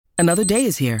Another day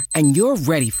is here, and you're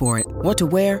ready for it. What to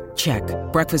wear? Check.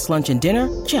 Breakfast, lunch, and dinner?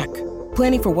 Check.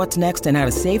 Planning for what's next and how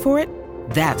to save for it?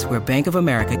 That's where Bank of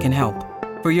America can help.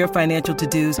 For your financial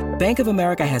to-dos, Bank of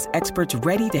America has experts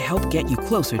ready to help get you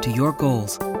closer to your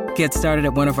goals. Get started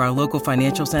at one of our local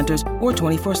financial centers or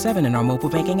 24/7 in our mobile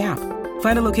banking app.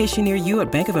 Find a location near you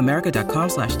at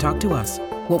bankofamerica.com/talktous.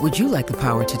 What would you like the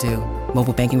power to do?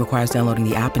 Mobile banking requires downloading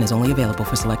the app and is only available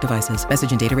for select devices.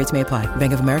 Message and data rates may apply.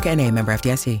 Bank of America N.A., member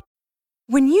FDIC.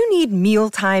 When you need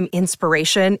mealtime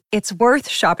inspiration, it's worth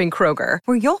shopping Kroger,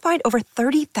 where you'll find over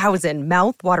 30,000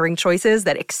 mouth-watering choices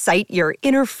that excite your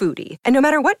inner foodie. And no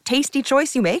matter what tasty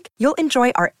choice you make, you'll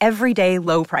enjoy our everyday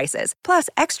low prices, plus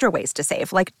extra ways to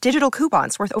save, like digital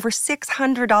coupons worth over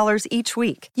 $600 each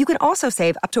week. You can also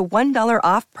save up to $1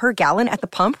 off per gallon at the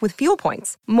pump with fuel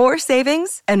points. More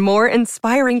savings and more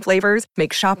inspiring flavors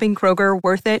make shopping Kroger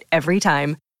worth it every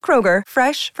time. Kroger,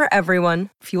 fresh for everyone.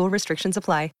 Fuel restrictions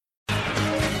apply.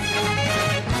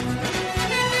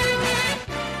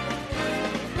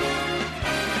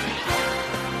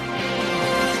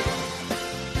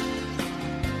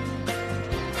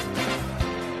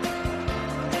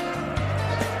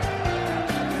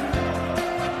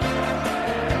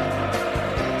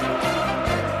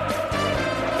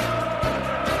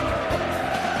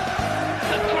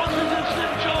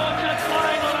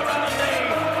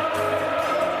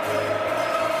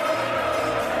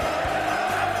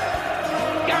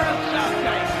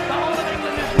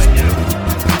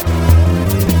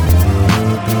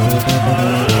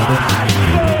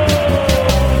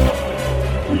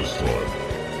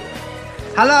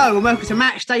 Hello and welcome to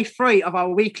match day 3 of our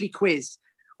weekly quiz,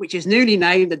 which is newly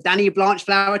named the Danny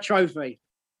Blanchflower Trophy.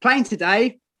 Playing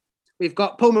today, we've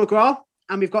got Paul McGrath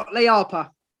and we've got Lee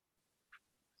Harper.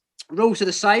 Rules are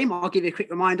the same. I'll give you a quick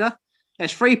reminder.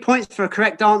 There's 3 points for a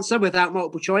correct answer without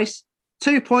multiple choice,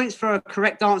 2 points for a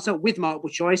correct answer with multiple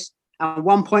choice, and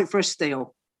 1 point for a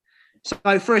steal.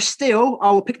 So for a steal, I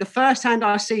will pick the first hand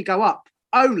I see go up,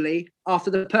 only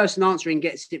after the person answering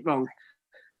gets it wrong.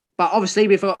 But obviously,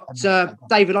 we've got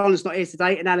David Holland's not here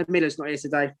today and Alan Miller's not here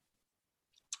today.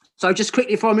 So just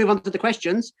quickly before I move on to the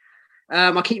questions,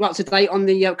 I'll keep you up to date on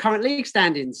the current league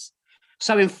standings.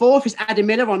 So in 4th is Adam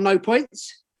Miller on no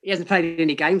points. He hasn't played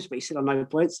any games, but he's still on no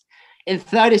points. In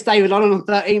 3rd is David Holland on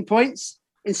 13 points.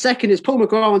 In 2nd is Paul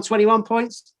McGrath on 21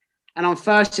 points. And on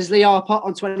 1st is Lee Harper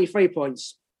on 23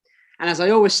 points. And as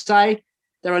I always say,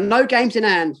 there are no games in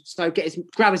hand, so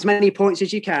grab as many points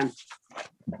as you can.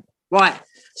 Right.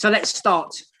 So let's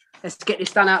start. Let's get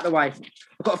this done out of the way.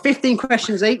 I've got 15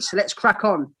 questions each, so let's crack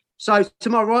on. So to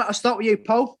my right, I'll start with you,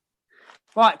 Paul.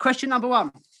 Right, question number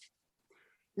 1.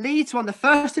 Leeds won the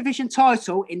First Division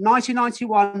title in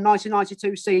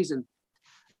 1991-1992 season.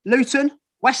 Luton,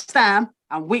 West Ham,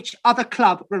 and which other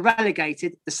club were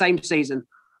relegated the same season?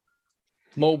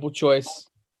 Multiple choice.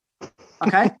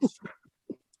 Okay.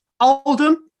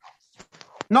 Oldham,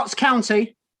 Notts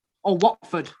County, or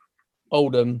Watford?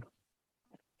 Oldham.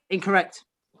 Incorrect.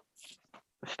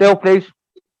 Still, please.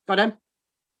 Got him.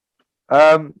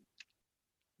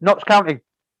 Notts County.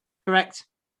 Correct.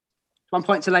 1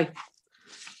 point to Lee.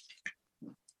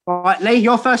 All right, Lee,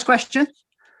 your first question.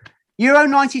 Euro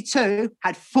 92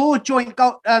 had 4 joint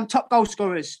top goal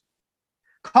scorers.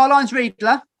 Karl-Heinz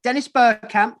Riedler, Dennis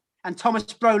Bergkamp, and Thomas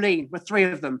Brolin were 3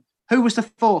 of them. Who was the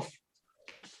 4th?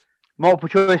 Multiple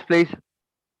choice, please.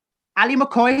 Ali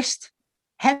McCoist,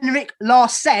 Henrik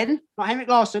Larsen, not Henrik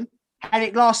Larsson,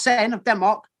 Henrik Larsen of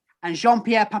Denmark, and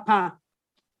Jean-Pierre Papin.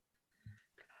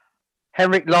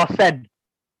 Henrik Larsen.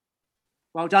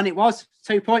 Well done, it was.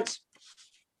 2 points.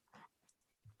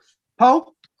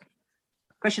 Paul,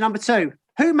 question number 2.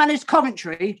 Who managed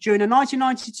Coventry during the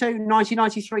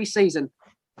 1992-1993 season?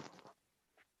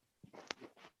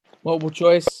 Multiple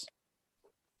choice.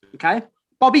 Okay.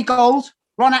 Bobby Gold,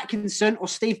 Ron Atkinson, or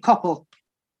Steve Coppell?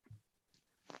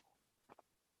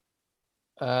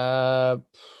 What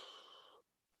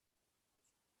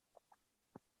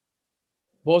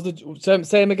was the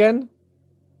say him again?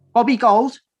 Bobby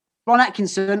Gold, Ron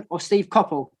Atkinson, or Steve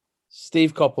Coppell?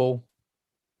 Steve Coppell.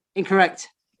 Incorrect.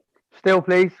 Still,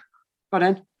 please. Go on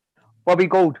then. Bobby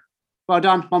Gould. Well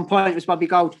done. 1 point. It was Bobby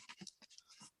Gold.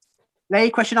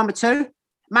 Lee, question number 2.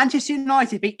 Manchester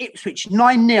United beat Ipswich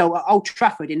 9-0 at Old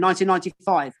Trafford in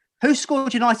 1995. Who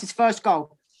scored United's first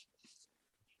goal?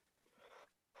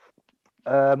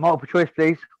 Multiple choice,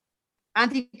 please.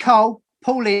 Andy Cole,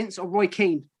 Paul Ince, or Roy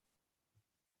Keane?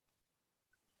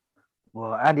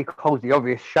 Well, Andy Cole's the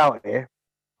obvious shout here.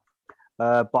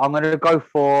 But I'm going to go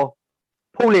for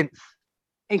Paul Ince.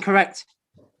 Incorrect.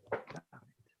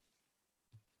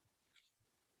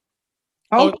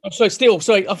 Oh, sorry, still.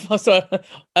 Sorry.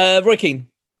 Roy Keane.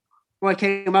 Roy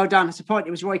Keane, well done. That's a point.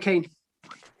 It was Roy Keane.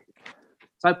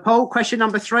 So, Paul, question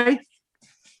number 3.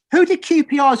 Who did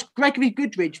QPR's Gregory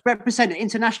Goodridge represent at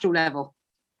international level?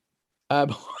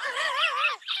 Multiple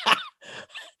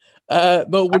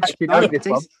Actually, know this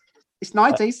one. It's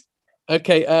 90s.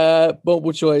 Okay,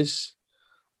 multiple choice.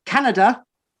 Canada,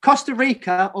 Costa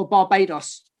Rica, or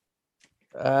Barbados?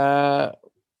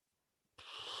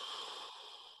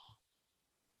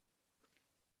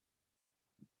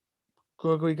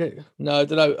 Gregory, no, I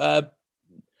don't know.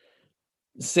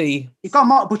 C. You've got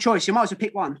multiple choice. You might as well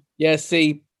pick one. Yeah,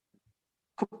 C.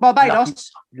 Barbados.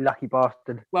 Lucky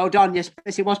bastard. Well done. Yes,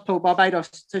 it was Paul.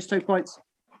 Barbados. There's 2 points.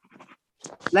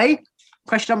 Lee,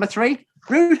 question number 3.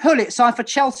 Ruud Gullit signed for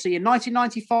Chelsea in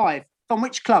 1995. From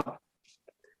which club?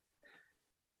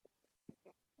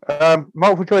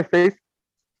 Multiple choice, please.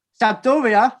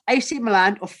 Sampdoria, AC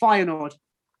Milan, or Feyenoord?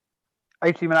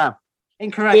 AC Milan.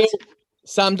 Incorrect.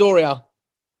 Sampdoria.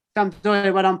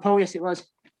 Sampdoria, well done, Paul. Yes, it was.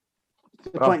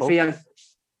 Good Well point done, for you.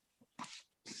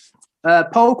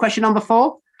 Paul, question number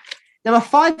 4. There were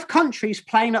 5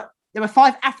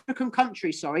 African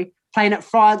countries, playing at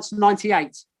France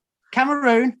 98.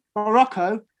 Cameroon,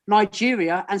 Morocco,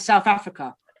 Nigeria, and South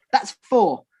Africa. That's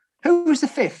 4. Who was the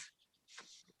 5th?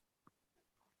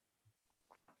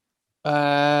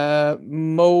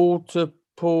 Multiple.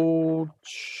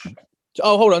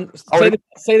 Oh, hold on.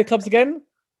 Say the clubs again.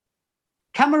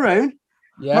 Cameroon,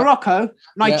 Yeah. Morocco,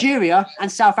 Nigeria,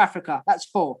 and South Africa. That's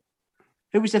 4.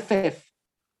 Who was the 5th?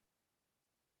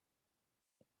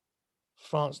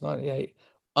 France 98.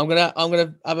 I'm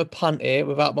gonna have a punt here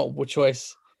without multiple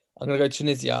choice. I'm gonna go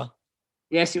Tunisia.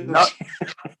 Yes, it was.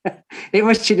 It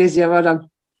was Tunisia. Well done.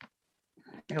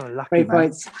 You're lucky, 3 man.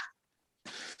 points.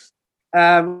 What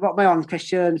am I on?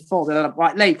 Question 4.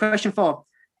 Right, Lee, question 4.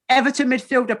 Everton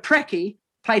midfielder Preki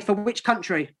played for which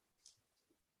country?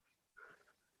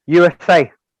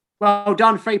 USA. Well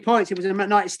done. 3 points. It was in the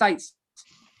United States.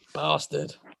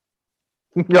 Bastard.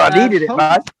 No, I needed it, Paul?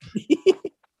 man.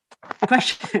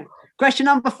 Question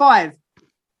number 5.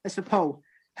 That's for Paul.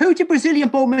 Who did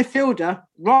Brazilian-born midfielder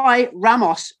Rai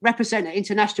Ramos represent at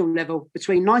international level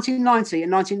between 1990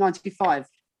 and 1995?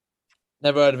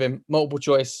 Never heard of him. Multiple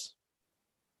choice.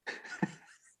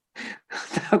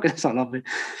 That's not lovely.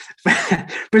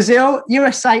 Brazil,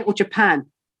 USA, or Japan?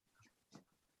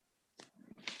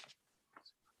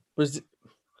 I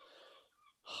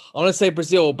want to say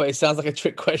Brazil, but it sounds like a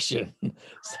trick question.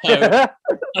 So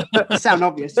Sound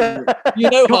obvious. Doesn't it? you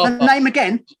know, Do you want the Harper. name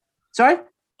again? Sorry?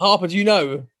 Harper, do you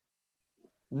know?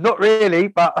 Not really,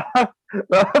 but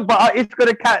it's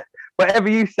gonna catch whatever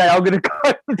you say. I'm gonna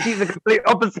go the complete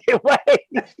opposite way.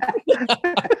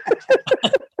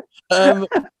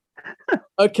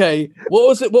 Okay. What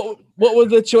was it? What were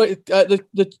the choice? Put it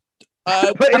this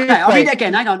Okay, I'll way. read it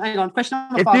again. Hang on. Question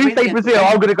number If 5. you read it say again. Brazil,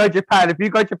 I'm gonna go Japan. If you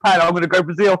go Japan, I'm gonna go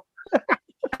Brazil.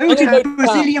 Who did I'm gonna go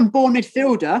Brazilian-born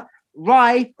midfielder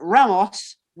Rai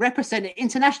Ramos represent at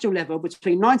international level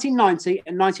between 1990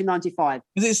 and 1995?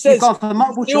 Because it You've says gone for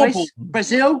multiple choice: Brazil-born.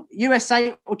 Brazil,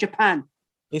 USA, or Japan.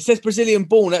 It says Brazilian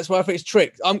born. That's why I think it's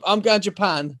tricked. I'm going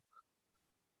Japan.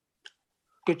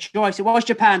 Good choice. It was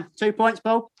Japan. 2 points,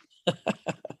 Paul.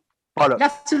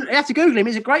 Bollocks. You have to Google him.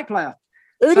 He's a great player.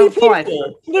 Who So did he play 5.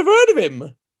 for? Never heard of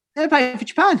him. They're playing for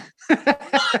Japan.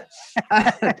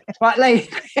 Right, Lee.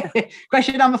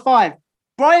 Question number 5.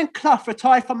 Brian Clough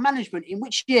retired from management in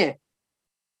which year?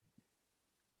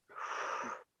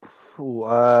 Ooh,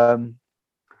 I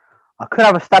could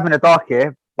have a stab in the dark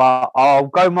here, but I'll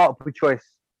go multiple choice.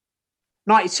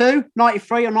 92,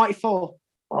 93, or 94?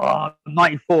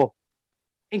 94.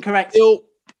 Incorrect. Still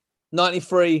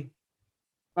 93.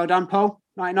 Well done, Paul.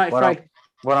 1993.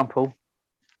 Well done, Paul.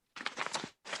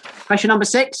 Question number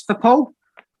 6 for Paul.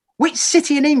 Which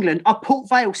city in England are Port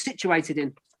Vale situated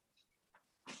in?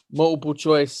 Multiple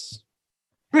choice.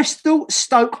 Bristol,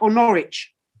 Stoke, or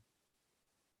Norwich?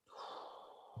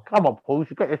 Come on, Paul. You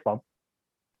should get this one.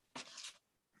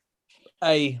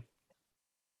 A.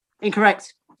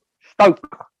 Incorrect.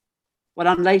 Stoke. Well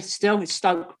done, Lee. Still, it's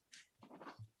Stoke.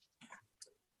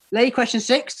 Lee, question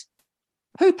 6.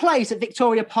 Who plays at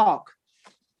Victoria Park?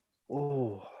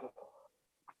 Oh.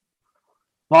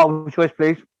 Multiple choice,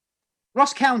 please.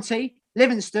 Ross County,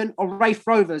 Livingston, or Raith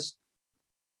Rovers?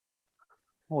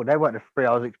 Oh, they weren't the 3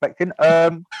 I was expecting.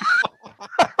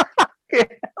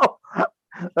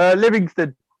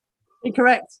 Livingston.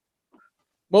 Incorrect.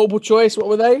 Multiple choice. What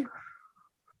were they?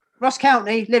 Ross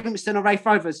County, Livingston, or Raith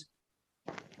Rovers?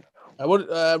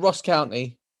 Ross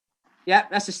County. Yeah,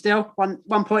 that's a steal.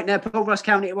 One point there, Paul. Ross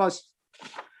County it was.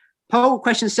 Paul,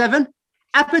 question 7.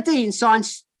 Aberdeen signed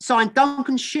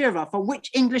Duncan Shearer from which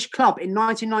English club in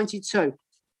 1992?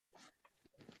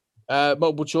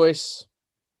 Multiple choice.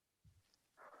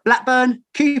 Blackburn,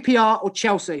 QPR, or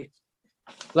Chelsea?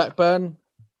 Blackburn.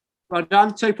 Well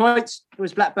done. 2 points. It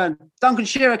was Blackburn. Duncan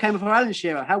Shearer came before Alan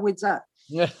Shearer. How weird's that?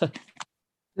 Yeah.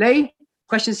 Lee,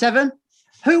 question 7.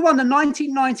 Who won the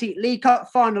 1990 League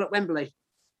Cup final at Wembley?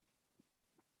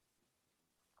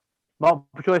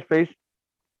 Multiple choice, please.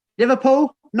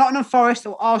 Liverpool, Nottingham Forest,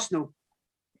 or Arsenal?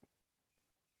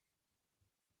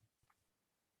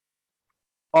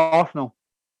 Arsenal.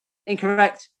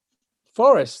 Incorrect.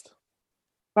 Forest.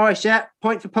 Forest, yeah.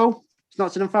 Point for Paul. It's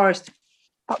Nottingham Forest.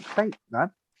 Fuck's sake,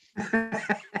 man.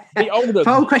 The Oldham.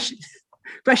 Paul, question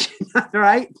number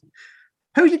 8.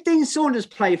 Who did Dean Saunders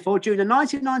play for during the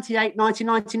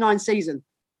 1998-1999 season?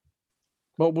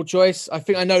 Multiple choice. I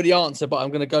think I know the answer, but I'm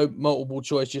going to go multiple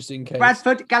choice just in case.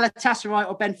 Bradford, Galatasaray,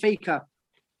 or Benfica?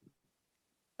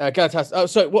 Galatasaray. Oh,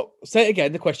 sorry. What? Say it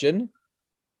again. The question.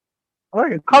 Oh,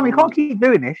 you can't keep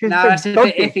doing this. No, that's a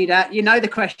bit iffy. That you know the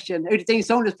question. Who did Dean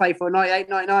Saunders play for?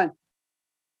 98-99.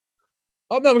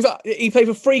 Oh no, he played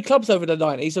for 3 clubs over the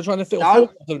 90s. So trying to fill 4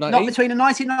 clubs over the 90s. Not between the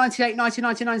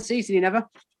 1998-1999 season. You never.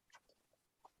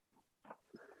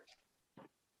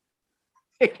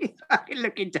 Fucking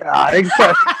looking down. Give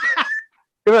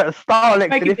it a star to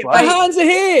this My one. hands are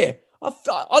here.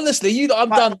 Honestly, I'm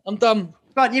done. I'm done.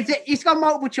 Go on, he's got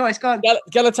multiple choice. Go on.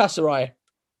 Galatasaray.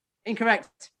 Incorrect.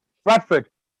 Bradford.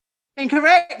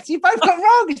 Incorrect. You both got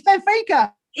wrong. It's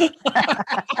Benfica.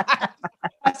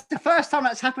 That's the first time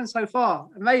that's happened so far.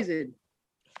 Amazing.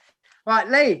 Right,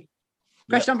 Lee.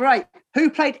 Question number 8.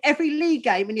 Who played every league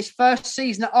game in his first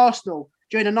season at Arsenal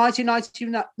during the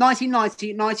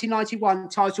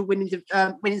 1990-1991 title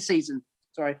winning season?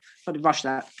 Sorry, I did rush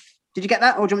that. Did you get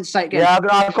that, or do you want me to say it again? Yeah,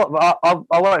 I've got.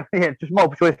 I won't. Yeah, just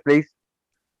multiple choice, please.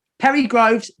 Perry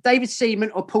Groves, David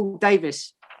Seaman, or Paul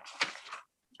Davis?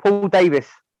 Paul Davis.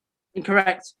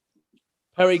 Incorrect.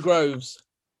 Perry Groves.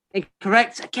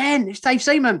 Incorrect. Again, it's Dave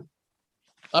Seaman.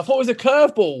 I thought it was a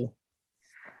curveball.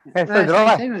 Yeah, so did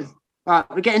I. Right,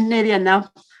 we're getting near the end now.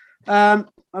 Where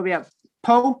are we at?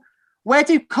 Paul, where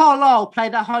do Carlisle play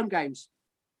their home games?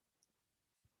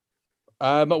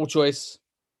 Multiple choice.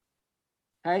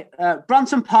 Okay,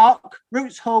 Brunton Park,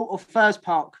 Roots Hall, or Furs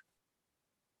Park?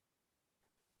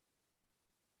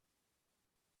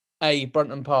 A.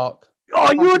 Brunton Park.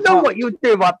 Oh, you know what you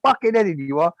do, my fucking head,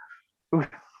 you are.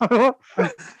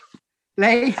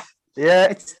 Lee? Yeah.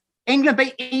 It's England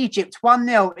beat Egypt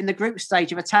 1-0 in the group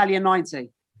stage of Italia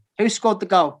 90. Who scored the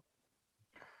goal?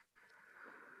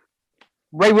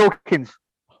 Ray Wilkins.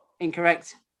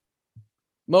 Incorrect.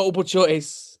 Multiple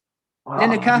choice.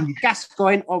 Lineker,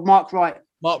 Gascoigne, or Mark Wright?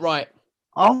 Mark Wright.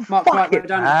 Oh, Mark fuck Wright, it,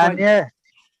 done, man. Yeah.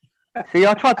 See,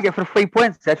 I tried to get for the 3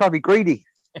 points there. I tried to be greedy.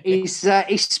 He's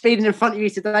speeding in front of you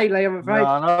today, Lee, I'm afraid. No,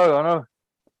 I know.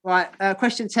 Right,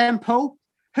 question 10, Paul.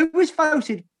 Who was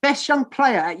voted best young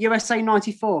player at USA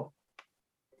 94?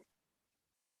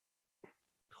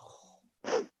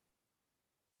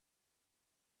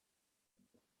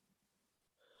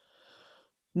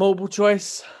 Multiple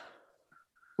choice.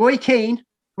 Roy Keane,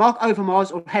 Mark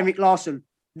Overmars, or Henrik Larsson?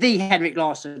 The Henrik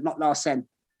Larsson, not Larsen.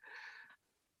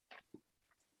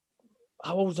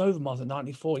 How old was Overmars at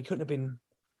 94? He couldn't have been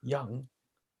young.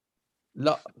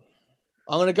 I'm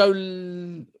going to go...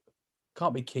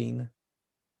 Can't be Keane.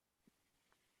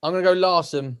 I'm going to go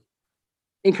Larson.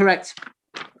 Incorrect.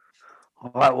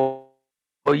 All right, well,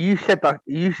 you said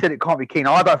it can't be Keane.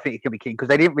 I don't think it can be Keane because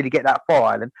they didn't really get that far,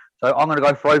 Ireland. So I'm going to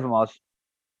go for Overmars.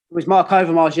 It was Mark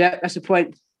Overmars, yeah. That's the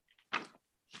point.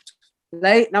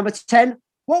 Lee, number 10.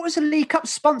 What was the League Cup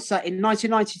sponsor in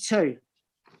 1992?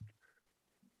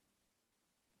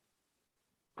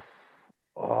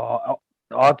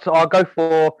 I'll go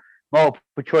for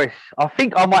multiple choice. I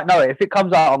think I might know it. If it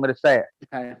comes out, I'm going to say it.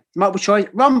 Okay. Multiple choice.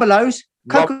 Rumbelows,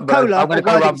 Coca-Cola. I'm going to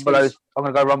go Rumbelows. I'm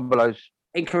going to go Rumbelows.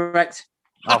 Incorrect.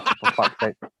 Oh, for fuck's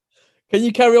sake. Can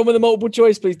you carry on with the multiple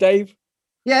choice, please, Dave?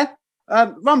 Yeah.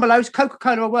 Rumbelows,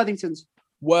 Coca-Cola, or Worthingtons?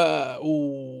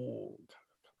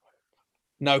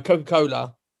 No,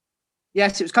 Coca-Cola.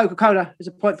 Yes, it was Coca-Cola. There's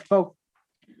a point for Paul.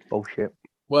 Bullshit.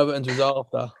 Worthingtons was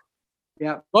after.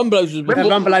 Yeah. Rumbelows was before.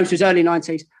 Rumbelows was early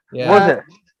 90s. Yeah. Was it?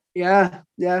 Yeah.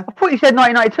 I thought you said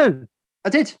 1992. I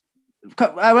did.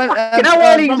 How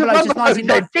early is Rumbelows was Rumbelows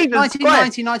then? Jesus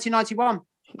 1990, 1991.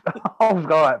 Oh, all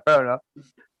right, fair enough.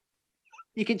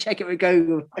 You can check it with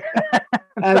Google.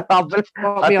 I'll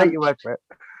take your word for it.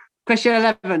 Question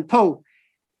 11. Paul.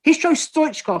 Hristo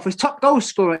Stoichkov was top goal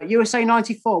scorer at USA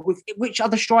 94 with which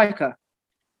other striker?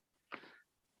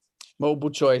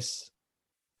 Multiple choice.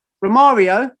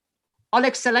 Romario,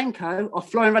 Oleg Selenko, or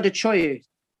Florian Radochoiu?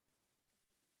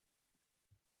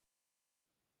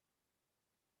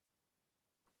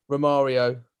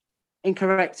 Romario.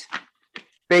 Incorrect.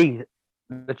 B.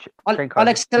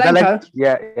 Alex Salenko.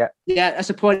 Yeah. Yeah, that's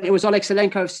the point. It was Alex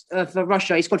Salenko of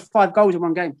Russia. He scored 5 goals in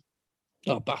one game.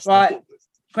 Oh, bastard. Right.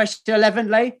 Question 11,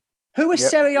 Lee. Who was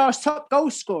Serie A's top goal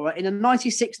scorer in the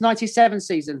 96-97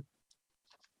 season?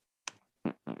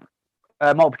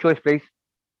 Multiple choice, please.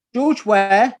 George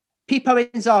Weah, Pippo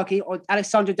Inzaghi, or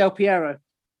Alessandro Del Piero?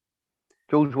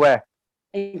 George Weah.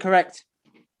 Incorrect.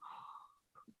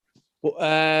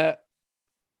 Well,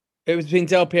 it was between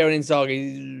Del Piero and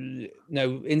Inzaghi.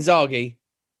 No, Inzaghi.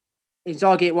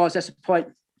 Inzaghi it was. That's the point.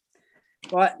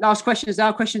 Right. Last question is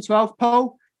now question 12.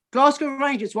 Paul, Glasgow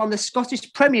Rangers won the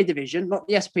Scottish Premier Division, not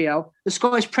the SPL, the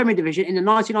Scottish Premier Division in the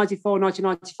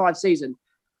 1994-1995 season.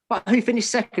 But who finished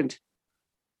second?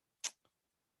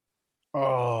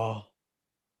 Oh,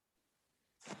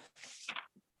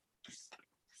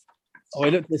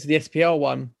 we looked at this, the SPL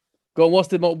one. Go on, what's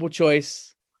the multiple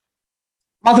choice?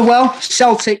 Motherwell,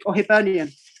 Celtic, or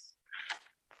Hibernian?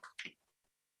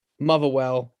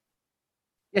 Motherwell.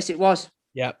 Yes, it was.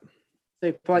 Yep.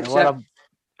 2 points. Yeah, well,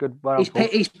 good. Well,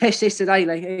 he's pissed this today,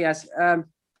 Lee. He has.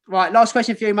 Right, last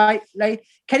question for you, mate. Lee.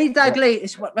 Kenny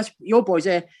Dalglish, that's your boys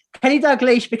here. Kenny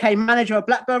Dalglish became manager of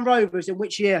Blackburn Rovers in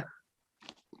which year?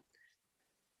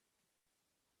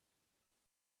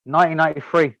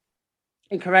 1993.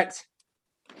 Incorrect.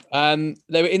 They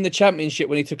were in the Championship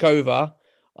when he took over.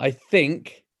 I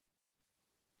think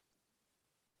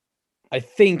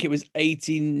it was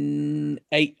 89.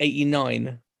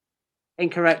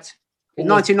 Incorrect. In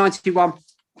 1991.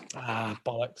 Ah,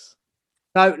 bollocks.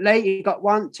 So, Lee, you got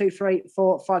 1, 2, 3,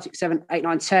 4, 5, 6, 7, 8,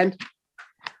 9, 10.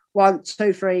 1,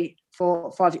 2, 3,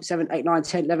 4, 5, 6, 7, 8, 9,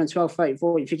 10, 11, 12, 13,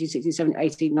 14, 15, 16, 17,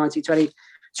 18, 19, 20,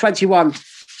 21.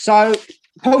 So,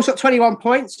 Paul's got 21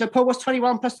 points. So, Paul, what's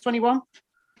 21 plus 21?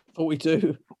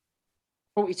 42.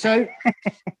 42.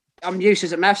 I'm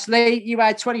useless at maths. Lee, you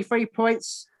had 23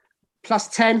 points plus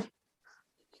 10.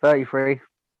 33.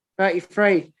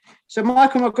 33. So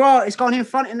Michael McGrath has gone in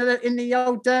front in the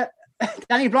old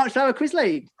Danny Blanchflower Quiz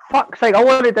League. Fuck's sake, I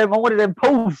wanted them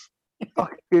pools.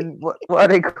 Fucking, what are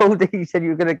they called that you said you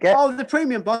were going to get? Oh, the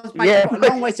premium bonds, mate. Yeah. We've got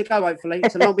a long way to go, hopefully.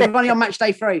 We're only on match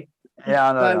day 3.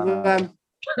 Yeah, I know.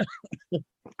 So,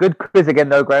 good quiz again,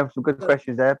 though, Graham. Some good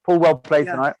questions there. Paul, well played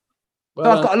tonight. So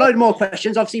I've got a load more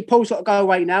questions. Obviously, Paul's got to go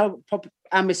away now,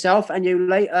 and myself and you,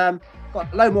 Lee.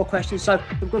 Got a load more questions. So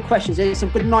some good questions here, some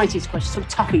good 90s questions, some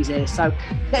toughies here. So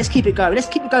let's keep it going. Let's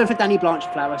keep it going for Danny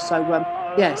Blanchflower. So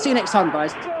see you next time,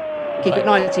 guys. Keep it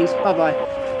 90s. Bye-bye.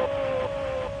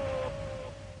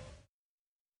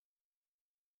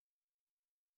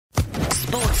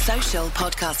 Sports Social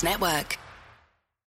Podcast Network.